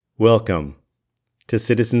Welcome to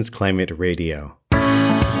Citizens Climate Radio.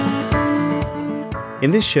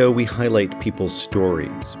 In this show, we highlight people's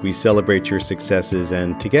stories, we celebrate your successes,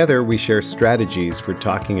 and together we share strategies for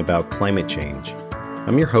talking about climate change.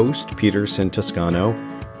 I'm your host, Peter Santoscano.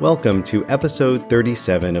 Welcome to episode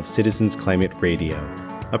 37 of Citizens Climate Radio,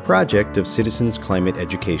 a project of Citizens Climate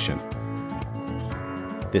Education.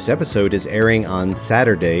 This episode is airing on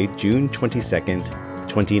Saturday, June 22nd,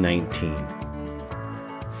 2019.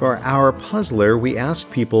 For our puzzler, we asked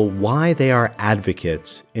people why they are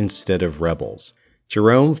advocates instead of rebels.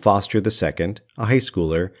 Jerome Foster II, a high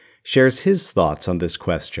schooler, shares his thoughts on this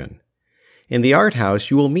question. In the art house,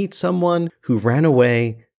 you will meet someone who ran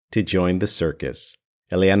away to join the circus.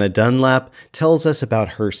 Eliana Dunlap tells us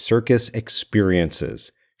about her circus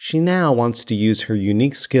experiences. She now wants to use her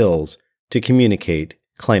unique skills to communicate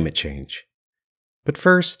climate change. But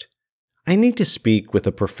first, I need to speak with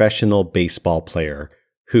a professional baseball player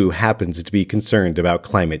who happens to be concerned about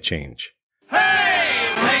climate change.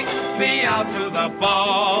 Hey, take me out to the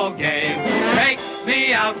ball game. Take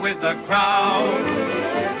me out with the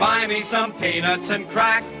crowd. Buy me some peanuts and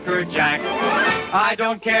Cracker Jack. I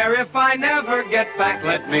don't care if I never get back.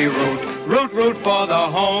 Let me root for the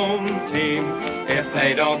home team. If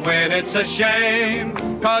they don't win, it's a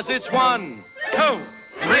shame. 'Cause it's 1, 2,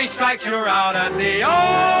 3 strikes, you're out at the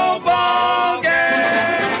old ball game.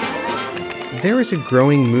 There is a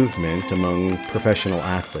growing movement among professional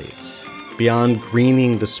athletes. Beyond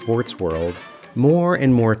greening the sports world, more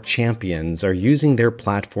and more champions are using their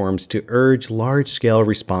platforms to urge large-scale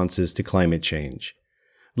responses to climate change.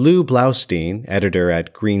 Lou Blaustein, editor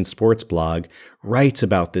at Green Sports Blog, writes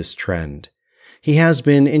about this trend. He has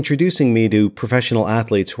been introducing me to professional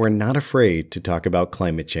athletes who are not afraid to talk about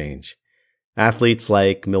climate change. Athletes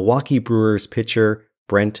like Milwaukee Brewers pitcher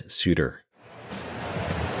Brent Suter.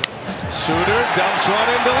 Suter dumps one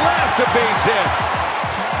into left, a base hit.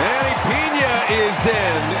 Manny Pena is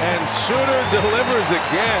in, and Suter delivers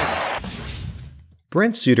again.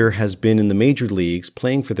 Brent Suter has been in the major leagues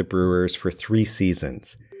playing for the Brewers for 3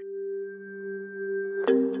 seasons.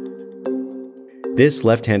 This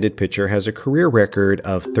left-handed pitcher has a career record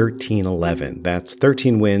of 13-11. That's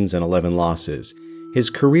 13 wins and 11 losses. His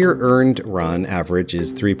career earned run average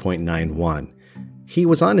is 3.91. He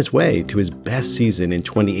was on his way to his best season in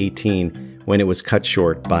 2018 when it was cut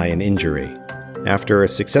short by an injury. After a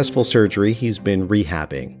successful surgery, he's been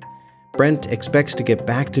rehabbing. Brent expects to get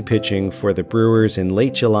back to pitching for the Brewers in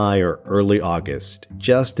late July or early August,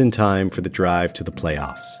 just in time for the drive to the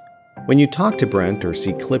playoffs. When you talk to Brent or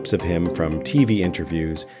see clips of him from TV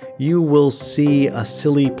interviews, you will see a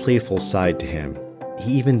silly, playful side to him.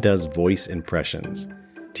 He even does voice impressions.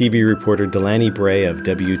 TV reporter Delaney Bray of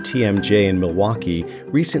WTMJ in Milwaukee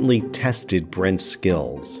recently tested Brent's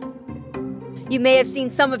skills. You may have seen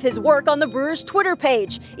some of his work on the Brewers' Twitter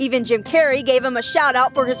page. Even Jim Carrey gave him a shout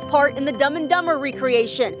out for his part in the Dumb and Dumber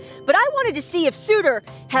recreation. But I wanted to see if Suter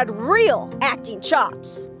had real acting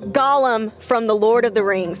chops. Gollum from The Lord of the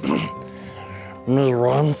Rings. Me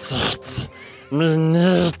wants it. Me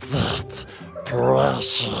needs it.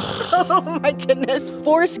 Precious. Oh my goodness.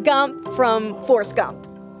 Forrest Gump from Forrest Gump.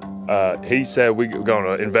 He said we're going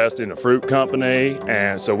to invest in a fruit company,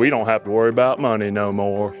 and so we don't have to worry about money no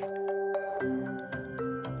more.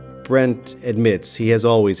 Brent admits he has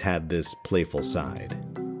always had this playful side.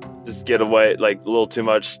 Just get away, like a little too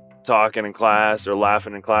much talking in class or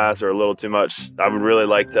laughing in class or a little too much. I would really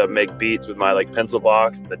like to make beats with my pencil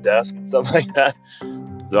box and the desk and stuff like that.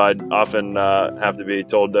 So I'd often have to be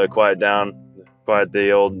told to quiet down, quiet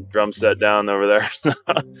the old drum set down over there.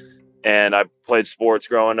 And I played sports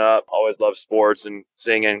growing up, always loved sports and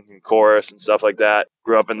singing and chorus and stuff like that.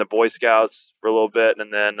 Grew up in the Boy Scouts for a little bit,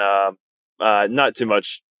 and then not too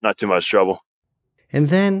much trouble. And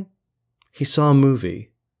then he saw a movie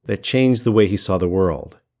that changed the way he saw the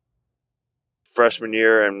world. Freshman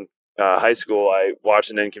year in high school, I watched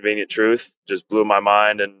An Inconvenient Truth, just blew my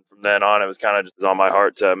mind. And from then on, it was kind of just on my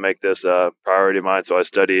heart to make this a priority of mine. So I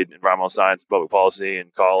studied environmental science and public policy in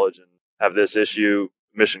college and have this issue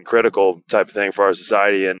mission critical type of thing for our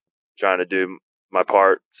society and trying to do my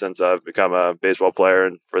part since I've become a baseball player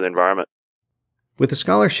and for the environment. With a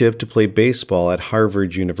scholarship to play baseball at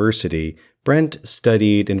Harvard University, Brent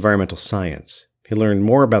studied environmental science. He learned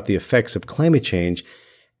more about the effects of climate change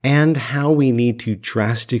and how we need to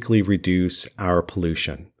drastically reduce our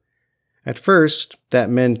pollution. At first, that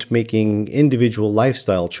meant making individual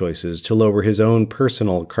lifestyle choices to lower his own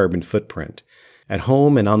personal carbon footprint. At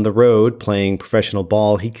home and on the road playing professional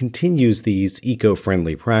ball, he continues these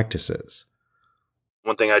eco-friendly practices.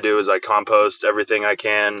 One thing I do is I compost everything I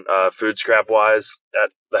can, food scrap wise,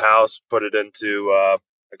 at the house, put it into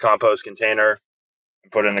a compost container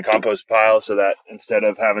and put it in the compost pile so that instead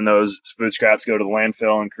of having those food scraps go to the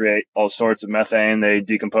landfill and create all sorts of methane, they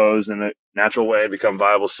decompose in a natural way and become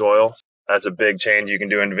viable soil. That's a big change you can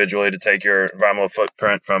do individually to take your environmental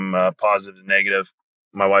footprint from positive to negative.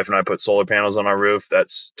 My wife and I put solar panels on our roof.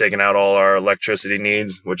 That's taken out all our electricity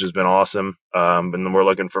needs, which has been awesome. And then we're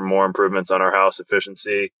looking for more improvements on our house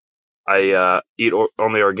efficiency. I eat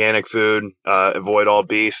only organic food, avoid all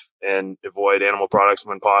beef, and avoid animal products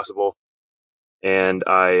when possible. And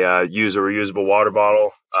I use a reusable water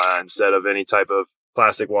bottle instead of any type of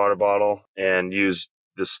plastic water bottle, and use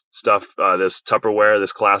this stuff, this Tupperware,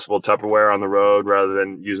 this collapsible Tupperware on the road rather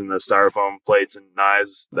than using the styrofoam plates and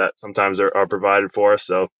knives that sometimes are provided for us.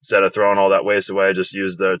 So instead of throwing all that waste away, just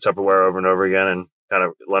use the Tupperware over and over again and kind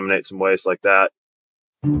of eliminate some waste like that.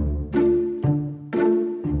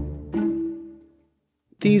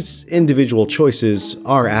 These individual choices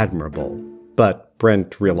are admirable, but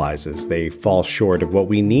Brent realizes they fall short of what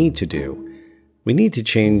we need to do. We need to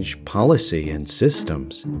change policy and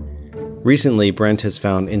systems. Recently, Brent has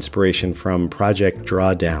found inspiration from Project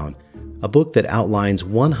Drawdown, a book that outlines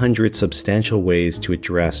 100 substantial ways to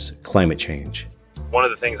address climate change. One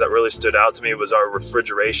of the things that really stood out to me was our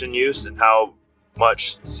refrigeration use and how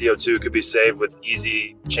much CO2 could be saved with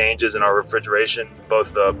easy changes in our refrigeration,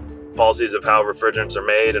 both the policies of how refrigerants are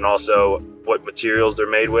made and also what materials they're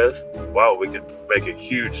made with. Wow, we could make a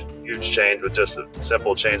huge change with just a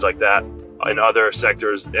simple change like that. In other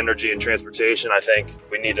sectors, energy and transportation, I think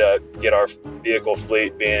we need to get our vehicle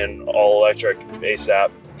fleet being all electric ASAP,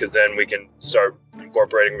 because then we can start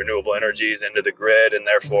incorporating renewable energies into the grid, and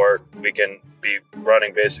therefore we can be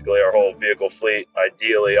running basically our whole vehicle fleet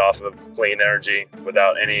ideally off of clean energy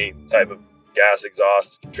without any type of gas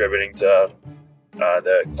exhaust contributing to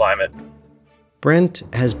the climate. Brent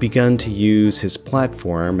has begun to use his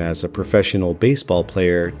platform as a professional baseball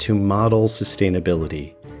player to model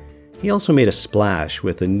sustainability. He also made a splash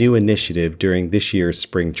with a new initiative during this year's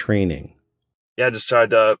spring training. Yeah, I just tried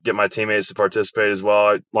to get my teammates to participate as well.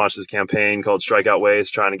 I launched this campaign called Strikeout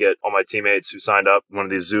Waste, trying to get all my teammates who signed up one of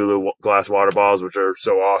these Zulu glass water bottles, which are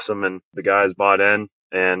so awesome. And the guys bought in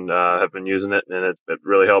and have been using it. And it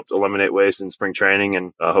really helped eliminate waste in spring training.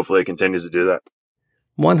 And hopefully it continues to do that.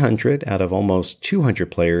 100 out of almost 200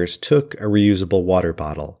 players took a reusable water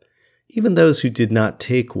bottle. Even those who did not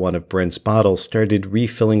take one of Brent's bottles started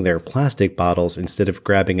refilling their plastic bottles instead of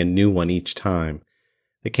grabbing a new one each time.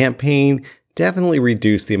 The campaign definitely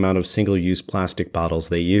reduced the amount of single-use plastic bottles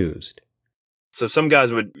they used. So some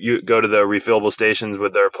guys would go to the refillable stations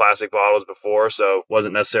with their plastic bottles before, so it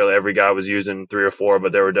wasn't necessarily every guy was using 3 or 4,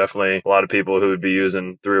 but there were definitely a lot of people who would be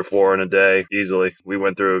using 3 or 4 in a day easily. We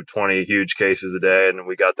went through 20 huge cases a day, and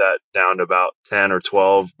we got that down to about 10 or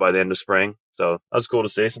 12 by the end of spring. So that was cool to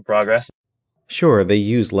see, some progress. Sure, they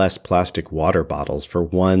use less plastic water bottles for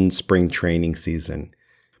one spring training season,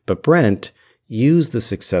 but Brent used the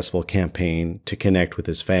successful campaign to connect with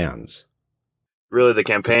his fans. Really, the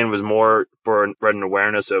campaign was more for spreading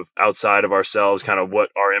awareness of outside of ourselves, kind of what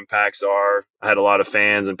our impacts are. I had a lot of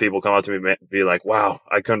fans and people come up to me and be like, wow,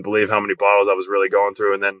 I couldn't believe how many bottles I was really going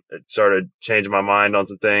through. And then it started changing my mind on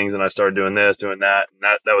some things, and I started doing this, doing that. And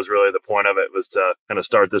that was really the point of it, was to kind of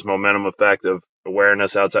start this momentum effect of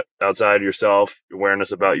awareness outside yourself,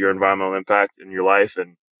 awareness about your environmental impact in your life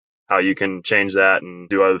and how you can change that and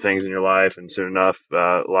do other things in your life. And soon enough,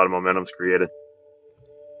 a lot of momentum's created.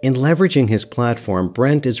 In leveraging his platform,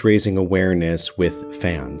 Brent is raising awareness with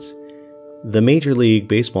fans. The Major League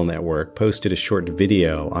Baseball Network posted a short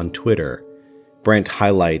video on Twitter. Brent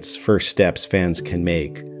highlights first steps fans can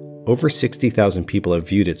make. Over 60,000 people have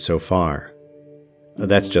viewed it so far.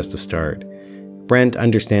 That's just a start. Brent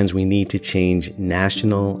understands we need to change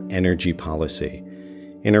national energy policy.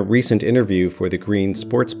 In a recent interview for the Green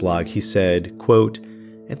Sports blog, he said, quote,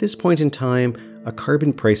 "At this point in time, a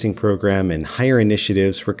carbon pricing program and higher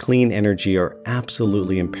initiatives for clean energy are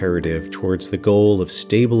absolutely imperative towards the goal of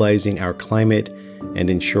stabilizing our climate and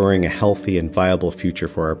ensuring a healthy and viable future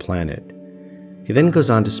for our planet." He then goes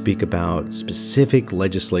on to speak about specific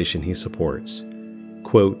legislation he supports.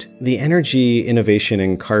 Quote, "The Energy Innovation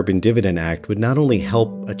and Carbon Dividend Act would not only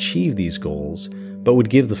help achieve these goals, but would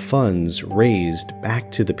give the funds raised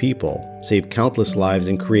back to the people, save countless lives,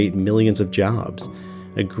 and create millions of jobs.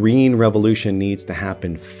 A green revolution needs to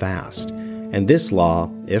happen fast, and this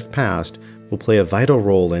law, if passed, will play a vital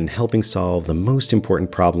role in helping solve the most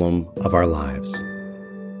important problem of our lives."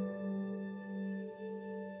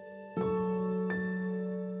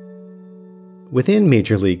 Within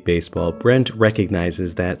Major League Baseball, Brent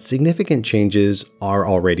recognizes that significant changes are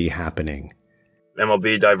already happening.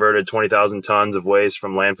 MLB diverted 20,000 tons of waste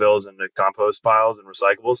from landfills into compost piles and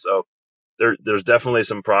recyclables. So there's definitely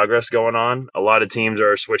some progress going on. A lot of teams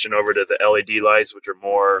are switching over to the LED lights, which are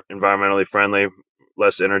more environmentally friendly,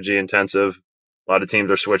 less energy intensive. A lot of teams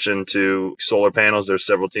are switching to solar panels. There's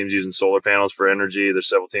several teams using solar panels for energy. There's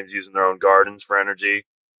several teams using their own gardens for energy.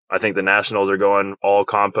 I think the Nationals are going all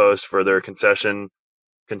compost for their concession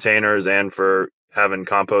containers and for having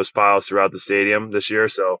compost piles throughout the stadium this year.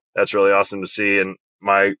 So that's really awesome to see. And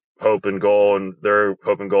my hope and goal and their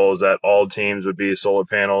hope and goal is that all teams would be solar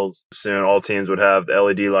panels soon. All teams would have the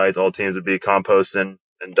LED lights. All teams would be composting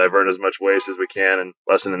and divert as much waste as we can and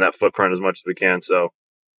lessening that footprint as much as we can. So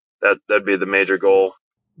that'd be the major goal.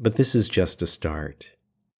 But this is just a start.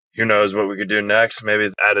 Who knows what we could do next?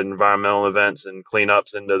 Maybe add environmental events and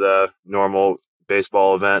cleanups into the normal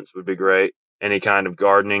baseball events would be great. Any kind of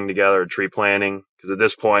gardening together, tree planting. Because at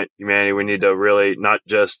this point, humanity, we need to really not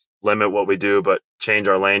just limit what we do, but change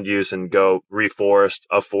our land use and go reforest,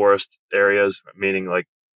 afforest areas, meaning like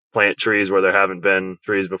plant trees where there haven't been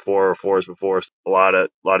trees before or forests before. A lot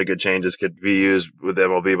of good changes could be used with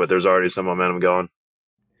MLB, but there's already some momentum going.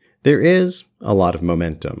 There is a lot of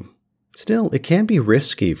momentum. Still, it can be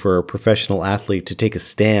risky for a professional athlete to take a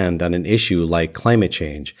stand on an issue like climate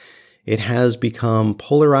change. It has become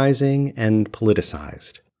polarizing and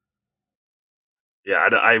politicized. Yeah,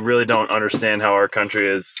 I really don't understand how our country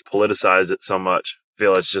has politicized it so much. I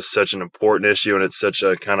feel it's just such an important issue, and it's such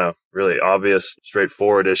a kind of really obvious,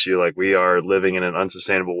 straightforward issue. Like, we are living in an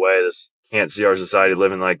unsustainable way. Can't see our society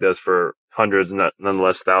living like this for hundreds,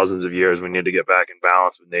 nonetheless thousands of years. We need to get back in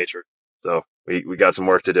balance with nature. So we got some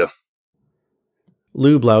work to do.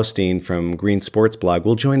 Lou Blaustein from Green Sports Blog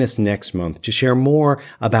will join us next month to share more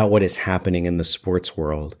about what is happening in the sports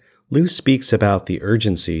world. Lou speaks about the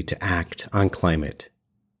urgency to act on climate.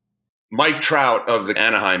 Mike Trout of the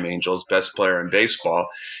Anaheim Angels, best player in baseball,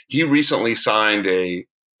 he recently signed a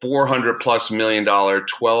 $400+ million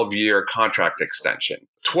 12-year contract extension.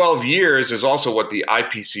 12 years is also what the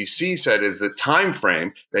IPCC said is the time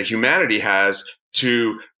frame that humanity has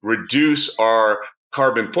to reduce our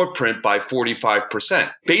carbon footprint by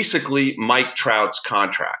 45%. Basically, Mike Trout's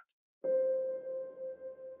contract.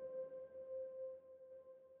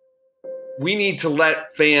 We need to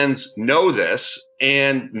let fans know this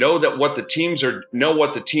and know that what the teams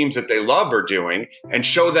that they love are doing, and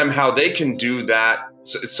show them how they can do that,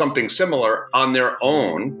 something similar on their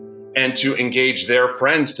own, and to engage their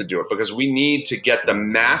friends to do it, because we need to get the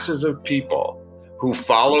masses of people who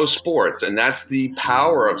follow sports, and that's the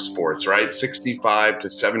power of sports, right? 65 to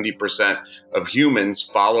 70% of humans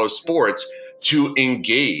follow sports, to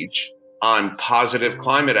engage on positive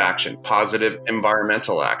climate action, positive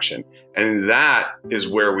environmental action. And that is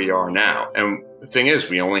where we are now. And the thing is,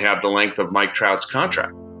 we only have the length of Mike Trout's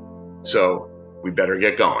contract. So we better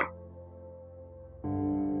get going.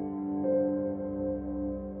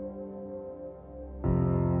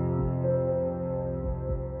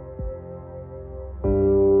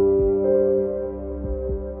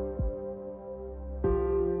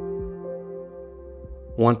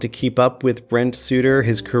 Want to keep up with Brent Suter,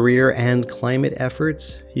 his career and climate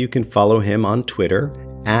efforts? You can follow him on Twitter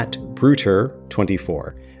at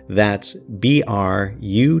Bruter24. That's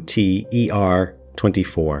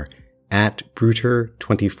BRUTER24, at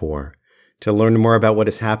Bruter24. To learn more about what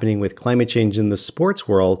is happening with climate change in the sports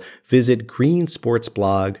world, visit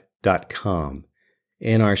greensportsblog.com.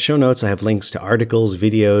 In our show notes, I have links to articles,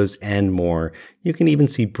 videos, and more. You can even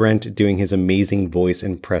see Brent doing his amazing voice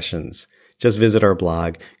impressions. Just visit our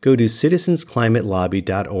blog. Go to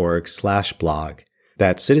citizensclimatelobby.org/blog.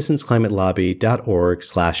 That's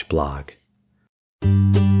citizensclimatelobby.org/blog.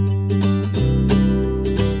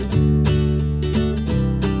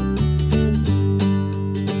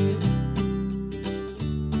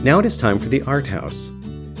 Now it is time for the Art House.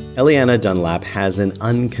 Eliana Dunlap has an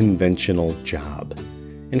unconventional job.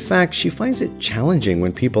 In fact, she finds it challenging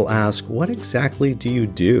when people ask, "What exactly do you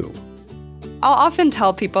do?" I'll often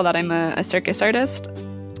tell people that I'm a circus artist.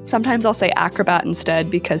 Sometimes I'll say acrobat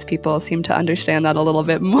instead because people seem to understand that a little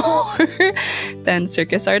bit more than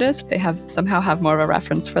circus artist. They somehow have more of a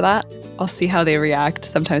reference for that. I'll see how they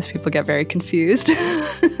react. Sometimes people get very confused.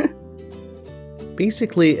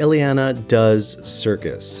 Basically, Eliana does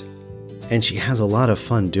circus, and she has a lot of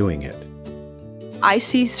fun doing it. I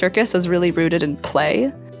see circus as really rooted in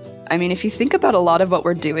play. I mean, if you think about a lot of what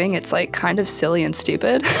we're doing, it's like kind of silly and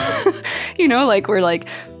stupid. You know, like we're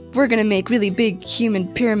going to make really big human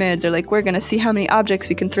pyramids, or like we're going to see how many objects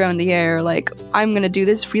we can throw in the air. Like, I'm going to do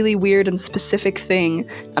this really weird and specific thing,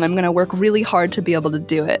 and I'm going to work really hard to be able to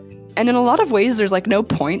do it. And in a lot of ways, there's like no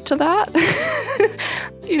point to that.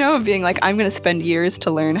 you know, being like, I'm going to spend years to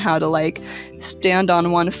learn how to like stand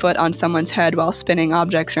on one foot on someone's head while spinning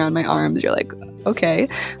objects around my arms. You're like, okay.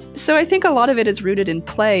 So I think a lot of it is rooted in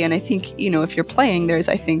play. And I think, you know, if you're playing, there's,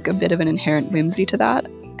 I think, a bit of an inherent whimsy to that.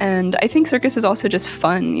 And I think circus is also just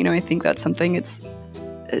fun. You know, I think that's something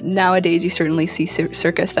nowadays you certainly see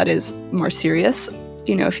circus that is more serious.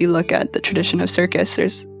 You know, if you look at the tradition of circus,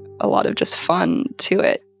 there's a lot of just fun to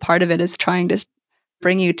it. Part of it is trying to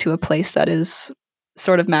bring you to a place that is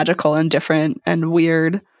sort of magical and different and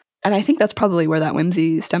weird. And I think that's probably where that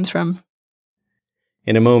whimsy stems from.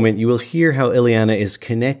 In a moment, you will hear how Ileana is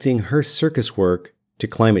connecting her circus work to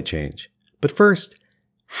climate change. But first,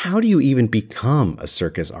 how do you even become a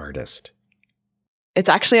circus artist? It's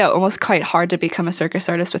actually almost quite hard to become a circus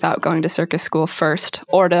artist without going to circus school first,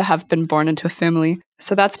 or to have been born into a family.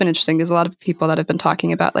 So that's been interesting. There's a lot of people that have been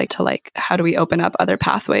talking about how do we open up other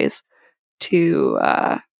pathways to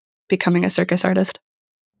becoming a circus artist.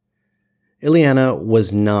 Ileana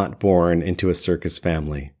was not born into a circus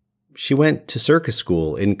family. She went to circus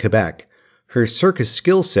school in Quebec. Her circus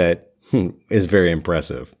skill set is very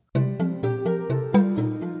impressive.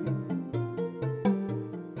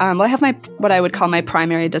 Well, I have what I would call my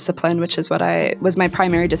primary discipline, which is what was my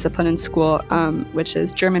primary discipline in school, which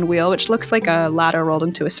is German wheel, which looks like a ladder rolled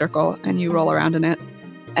into a circle and you roll around in it.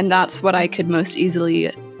 And that's what I could most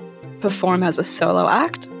easily perform as a solo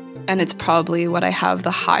act. And it's probably what I have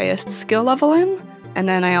the highest skill level in. And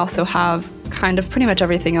then I also have kind of pretty much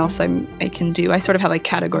everything else I can do. I sort of have like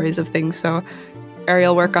categories of things. So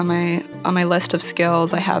aerial work on my list of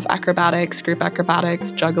skills. I have acrobatics, group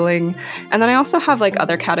acrobatics, juggling. And then I also have like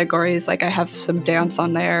other categories, like I have some dance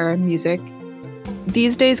on there, music.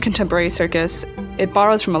 These days, contemporary circus, it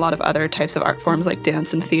borrows from a lot of other types of art forms like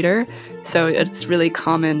dance and theater. So it's really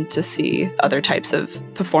common to see other types of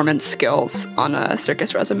performance skills on a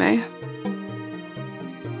circus resume.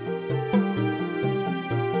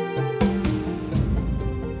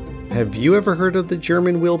 Have you ever heard of the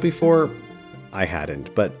German wheel before? I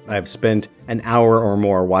hadn't, but I've spent an hour or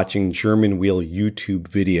more watching German wheel YouTube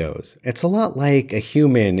videos. It's a lot like a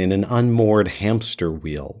human in an unmoored hamster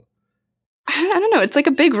wheel. I don't know. It's like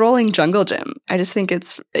a big rolling jungle gym. I just think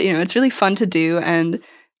it's really fun to do. And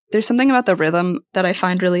there's something about the rhythm that I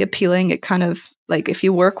find really appealing. It kind of like, if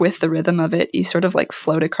you work with the rhythm of it, you sort of like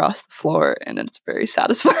float across the floor and it's very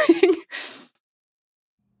satisfying.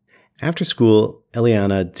 After school,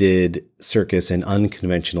 Ileana did circus in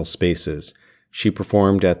unconventional spaces. She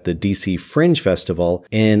performed at the DC Fringe Festival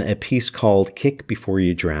in a piece called Kick Before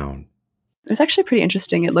You Drown. It was actually pretty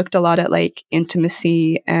interesting. It looked a lot at like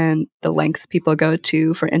intimacy and the lengths people go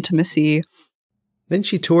to for intimacy. Then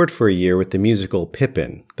she toured for a year with the musical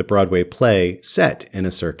Pippin, the Broadway play set in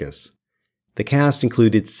a circus. The cast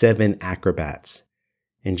included 7 acrobats.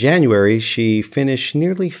 In January, she finished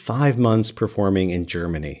nearly 5 months performing in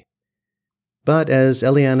Germany. But as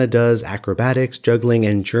Ileana does acrobatics, juggling,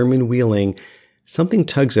 and German wheeling, something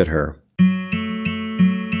tugs at her.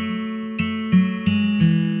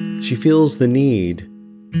 She feels the need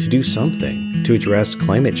to do something to address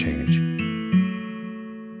climate change.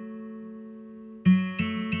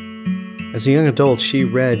 As a young adult, she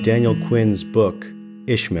read Daniel Quinn's book,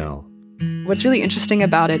 Ishmael. What's really interesting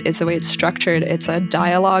about it is the way it's structured. It's a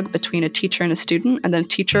dialogue between a teacher and a student, and the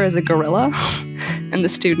teacher is a gorilla, and the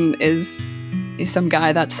student is some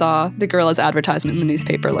guy that saw the gorilla's advertisement in the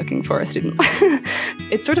newspaper looking for a student.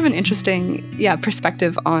 It's sort of an interesting,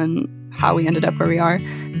 perspective on how we ended up where we are,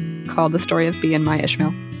 called The Story of Bee and My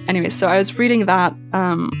Ishmael. Anyway, so I was reading that.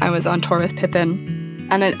 I was on tour with Pippin,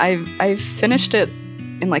 and I finished it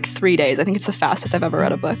in like 3 days. I think it's the fastest I've ever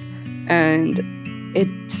read a book. And it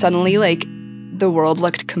suddenly, like, the world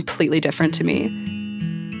looked completely different to me.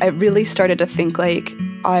 I really started to think, like,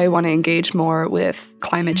 I want to engage more with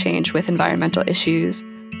climate change, with environmental issues,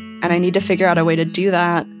 and I need to figure out a way to do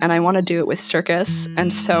that, and I want to do it with circus.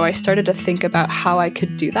 And so I started to think about how I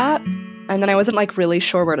could do that. And then I wasn't like really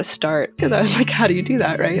sure where to start, because I was like, how do you do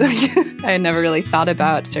that, right? Like, I had never really thought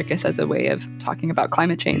about circus as a way of talking about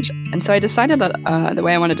climate change. And so I decided that the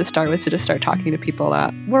way I wanted to start was to just start talking to people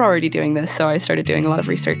that were already doing this. So I started doing a lot of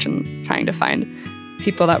research and trying to find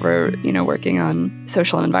people that were, working on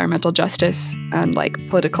social and environmental justice and like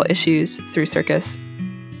political issues through circus.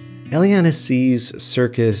 Ileana sees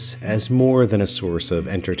circus as more than a source of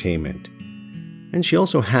entertainment. And she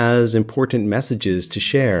also has important messages to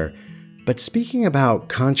share. But speaking about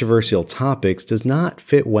controversial topics does not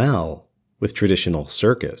fit well with traditional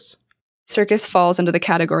circus. Circus falls into the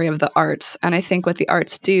category of the arts. And I think what the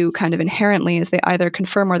arts do kind of inherently is they either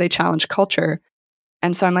confirm or they challenge culture.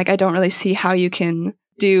 And so I'm like, I don't really see how you can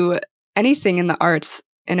do anything in the arts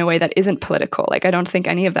in a way that isn't political. Like, I don't think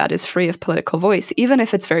any of that is free of political voice. Even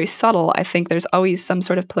if it's very subtle, I think there's always some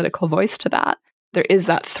sort of political voice to that. There is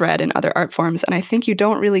that thread in other art forms, and I think you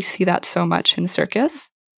don't really see that so much in circus.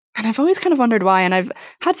 And I've always kind of wondered why, and I've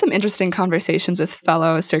had some interesting conversations with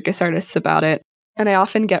fellow circus artists about it. And I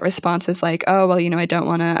often get responses like, oh, well, I don't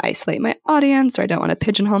want to isolate my audience, or I don't want to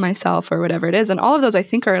pigeonhole myself, or whatever it is. And all of those, I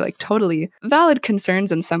think, are like totally valid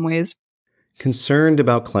concerns in some ways. Concerned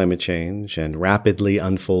about climate change and rapidly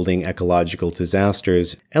unfolding ecological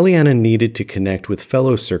disasters, Eliana needed to connect with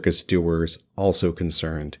fellow circus doers also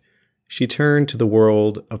concerned. She turned to the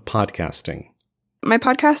world of podcasting. My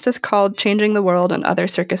podcast is called Changing the World and Other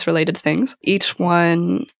Circus-Related Things. Each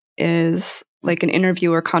one is like an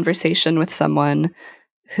interview or conversation with someone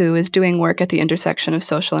who is doing work at the intersection of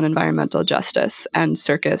social and environmental justice and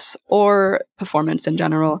circus or performance in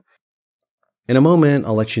general. In a moment,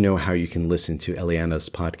 I'll let you know how you can listen to Eliana's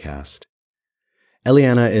podcast.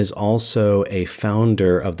 Eliana is also a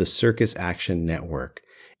founder of the Circus Action Network.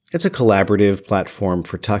 It's a collaborative platform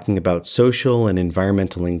for talking about social and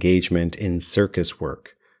environmental engagement in circus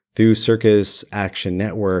work. Through Circus Action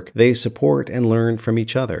Network, they support and learn from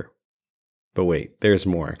each other. But wait, there's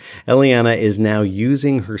more. Eliana is now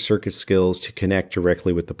using her circus skills to connect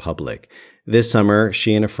directly with the public. This summer,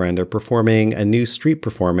 she and a friend are performing a new street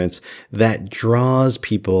performance that draws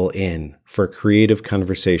people in for creative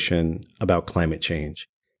conversation about climate change.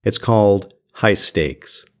 It's called High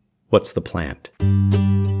Stakes. What's the plant?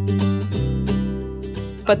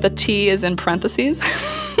 But the T is in parentheses.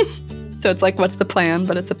 So it's like, what's the plan?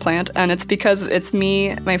 But it's a plant. And it's because it's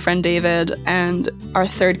me, my friend David, and our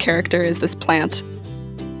third character is this plant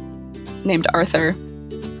named Arthur.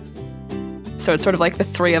 So it's sort of like the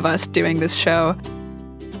three of us doing this show.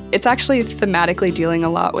 It's actually thematically dealing a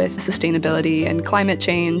lot with sustainability and climate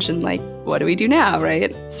change and like, what do we do now,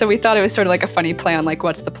 right? So we thought it was sort of like a funny plan, like,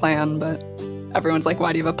 what's the plan? But everyone's like,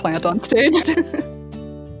 why do you have a plant on stage?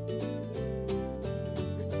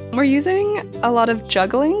 We're using a lot of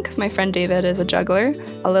juggling because my friend David is a juggler,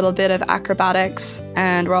 a little bit of acrobatics,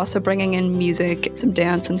 and we're also bringing in music, some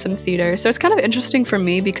dance, and some theater. So it's kind of interesting for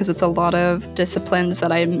me because it's a lot of disciplines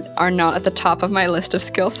that are not at the top of my list of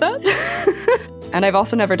skill set. And I've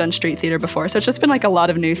also never done street theater before, so it's just been like a lot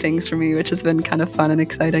of new things for me, which has been kind of fun and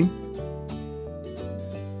exciting.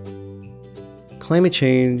 Climate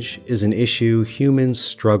change is an issue humans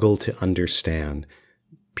struggle to understand.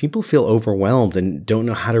 People feel overwhelmed and don't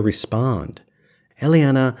know how to respond.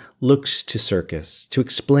 Eliana looks to circus to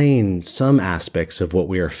explain some aspects of what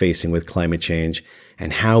we are facing with climate change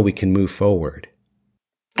and how we can move forward.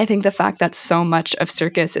 I think the fact that so much of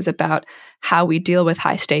circus is about how we deal with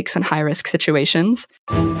high stakes and high risk situations.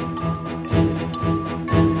 I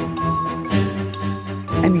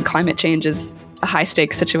mean, climate change is a high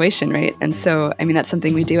stakes situation, right? And so, I mean, that's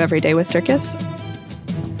something we do every day with circus.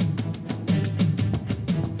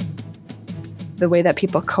 The way that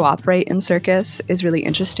people cooperate in circus is really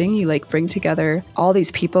interesting. You like bring together all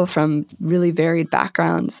these people from really varied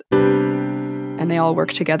backgrounds, and they all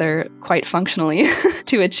work together quite functionally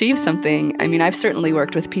to achieve something. I mean, I've certainly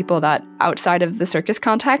worked with people that outside of the circus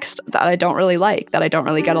context that I don't really like, that I don't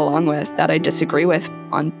really get along with, that I disagree with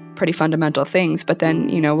on pretty fundamental things. But then,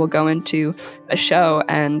 we'll go into a show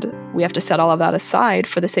and we have to set all of that aside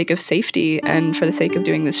for the sake of safety and for the sake of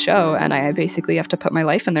doing this show. And I basically have to put my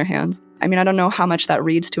life in their hands. I mean, I don't know how much that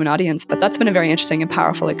reads to an audience, but that's been a very interesting and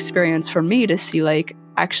powerful experience for me to see, like,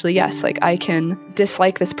 actually, yes, like I can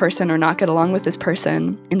dislike this person or not get along with this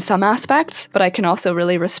person in some aspects, but I can also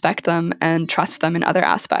really respect them and trust them in other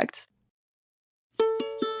aspects.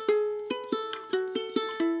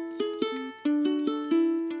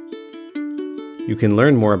 You can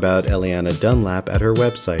learn more about Eliana Dunlap at her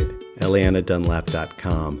website,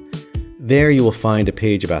 elianadunlap.com. There you will find a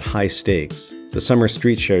page about High Stakes, the summer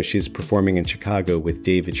street show she's performing in Chicago with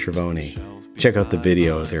David Schiavone. Check out the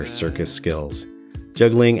video of their circus skills.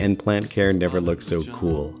 Juggling and plant care never looked so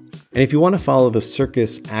cool. And if you want to follow the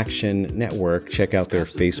Circus Action Network, check out their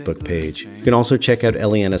Facebook page. You can also check out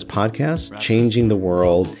Eliana's podcast, Changing the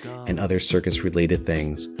World, and other circus-related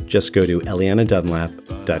things. Just go to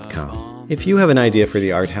elianadunlap.com. If you have an idea for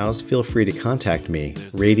the Art House, feel free to contact me,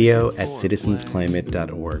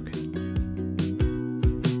 radio@citizensclimate.org.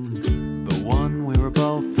 The one we were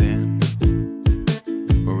both in,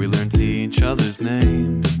 where we learned each other's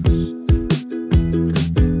names.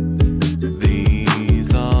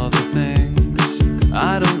 These are the things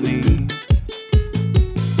I don't need,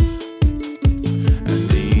 and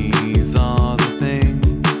these are the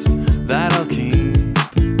things that I'll keep,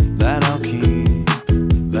 that I'll keep,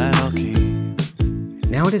 that I'll keep.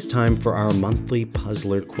 Now it is time for our monthly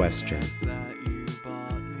puzzler question.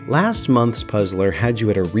 Last month's puzzler had you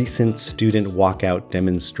at a recent student walkout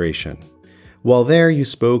demonstration. While there, you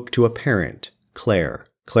spoke to a parent, Claire.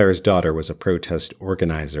 Claire's daughter was a protest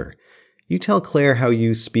organizer. You tell Claire how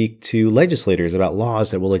you speak to legislators about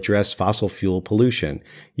laws that will address fossil fuel pollution.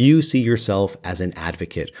 You see yourself as an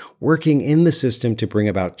advocate, working in the system to bring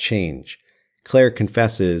about change. Claire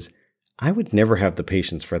confesses, I would never have the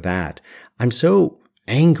patience for that. I'm so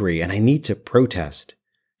angry and I need to protest.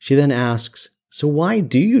 She then asks, so why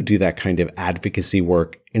do you do that kind of advocacy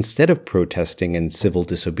work instead of protesting and civil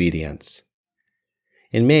disobedience?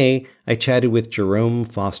 In May, I chatted with Jerome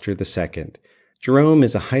Foster II. Jerome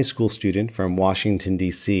is a high school student from Washington,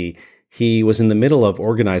 D.C. He was in the middle of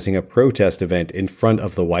organizing a protest event in front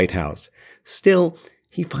of the White House. Still,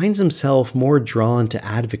 he finds himself more drawn to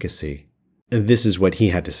advocacy. This is what he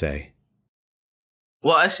had to say.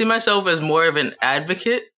 Well, I see myself as more of an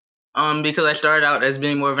advocate because I started out as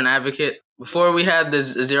being more of an advocate. Before we had the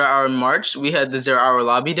 0 Hour March, we had the 0 Hour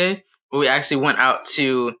Lobby Day, where we actually went out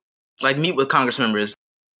to meet with Congress members.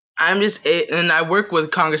 And I work with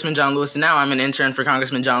Congressman John Lewis now. I'm an intern for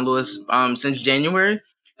Congressman John Lewis since January,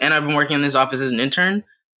 and I've been working in his office as an intern.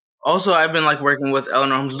 Also, I've been working with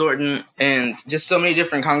Eleanor Holmes Norton and just so many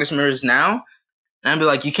different Congress members now. And I'd be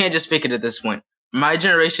like, you can't just fake it at this point. My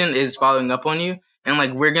generation is following up on you,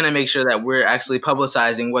 and we're gonna make sure that we're actually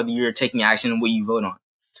publicizing whether you're taking action and what you vote on.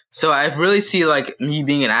 So I really see me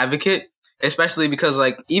being an advocate, especially because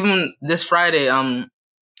even this Friday, when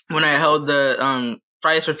I held the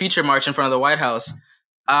Fridays for Future march in front of the White House,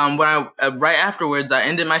 right afterwards I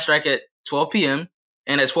ended my strike at 12 p.m.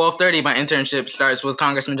 and at 12:30 my internship starts with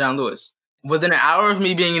Congressman John Lewis. Within an hour of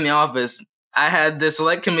me being in the office, I had the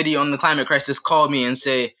select committee on the climate crisis call me and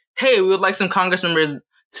say, hey, we would like some Congress members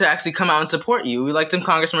to actually come out and support you. We'd like some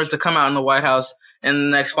Congress members to come out in the White House in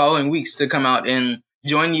the next following weeks to come out and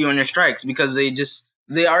join you on your strikes, because they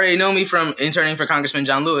already know me from interning for Congressman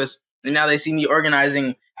John Lewis, and now they see me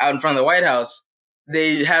organizing out in front of the White House.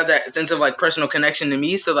 They have that sense of personal connection to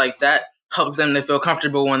me, so that helps them to feel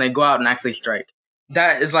comfortable when they go out and actually strike.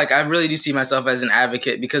 That is I really do see myself as an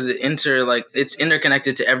advocate because it's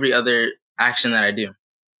interconnected to every other action that I do.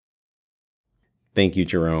 Thank you,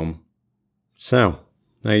 Jerome. So,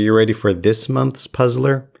 are you ready for this month's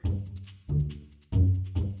puzzler?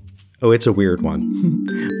 Oh, it's a weird one,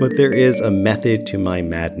 but there is a method to my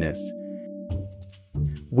madness.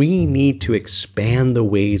 We need to expand the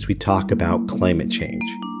ways we talk about climate change.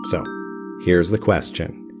 So, here's the question.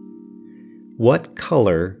 What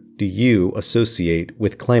color do you associate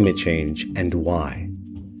with climate change and why?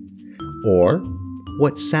 Or,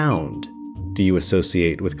 what sound do you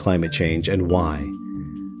associate with climate change and why?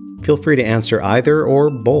 Feel free to answer either or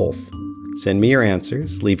both. Send me your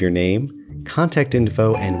answers, leave your name, contact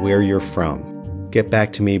info, and where you're from. Get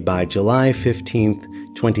back to me by July 15th,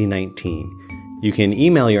 2019. You can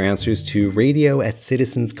email your answers to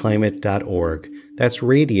radio@citizensclimate.org. That's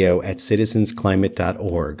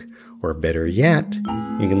radio@citizensclimate.org. Or better yet,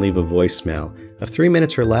 you can leave a voicemail of 3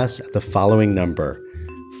 minutes or less at the following number,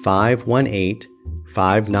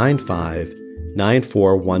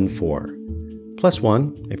 518-595-9414.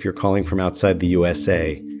 +1 if you're calling from outside the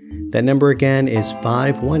USA. That number again is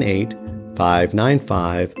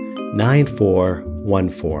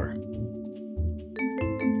 518-595-9414.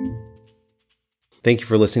 Thank you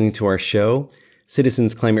for listening to our show.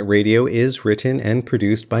 Citizens Climate Radio is written and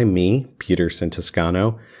produced by me, Peter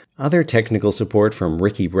Centescano. Other technical support from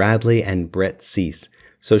Ricky Bradley and Brett Cease.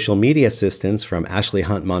 Social media assistance from Ashley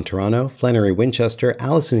Hunt Monterano, Flannery Winchester,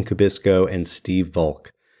 Allison Kubisco, and Steve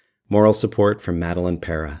Volk. Moral support from Madeline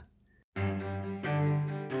Para.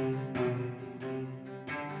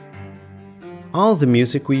 All the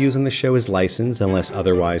music we use on the show is licensed unless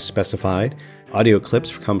otherwise specified. Audio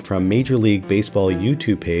clips come from Major League Baseball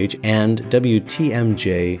YouTube page and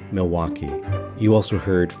WTMJ Milwaukee. You also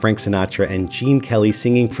heard Frank Sinatra and Gene Kelly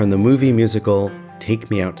singing from the movie musical Take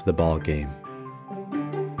Me Out to the Ball Game.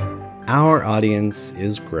 Our audience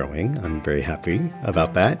is growing. I'm very happy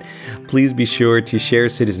about that. Please be sure to share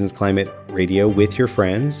Citizens Climate Radio with your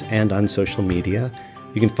friends and on social media.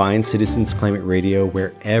 You can find Citizens Climate Radio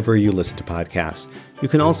wherever you listen to podcasts. You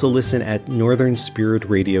can also listen at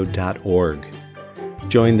northernspiritradio.org.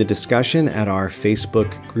 Join the discussion at our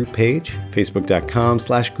Facebook group page,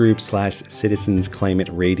 facebook.com/group/Citizens Climate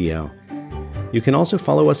Radio. You can also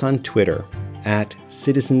follow us on Twitter at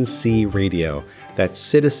Citizens C Radio. That's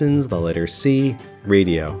Citizens, the letter C,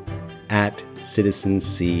 Radio, at Citizens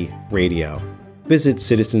C Radio. Visit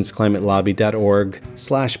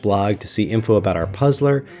citizensclimatelobby.org/blog to see info about our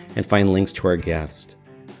puzzler and find links to our guest.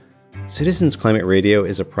 Citizens Climate Radio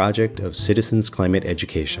is a project of Citizens Climate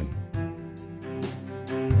Education.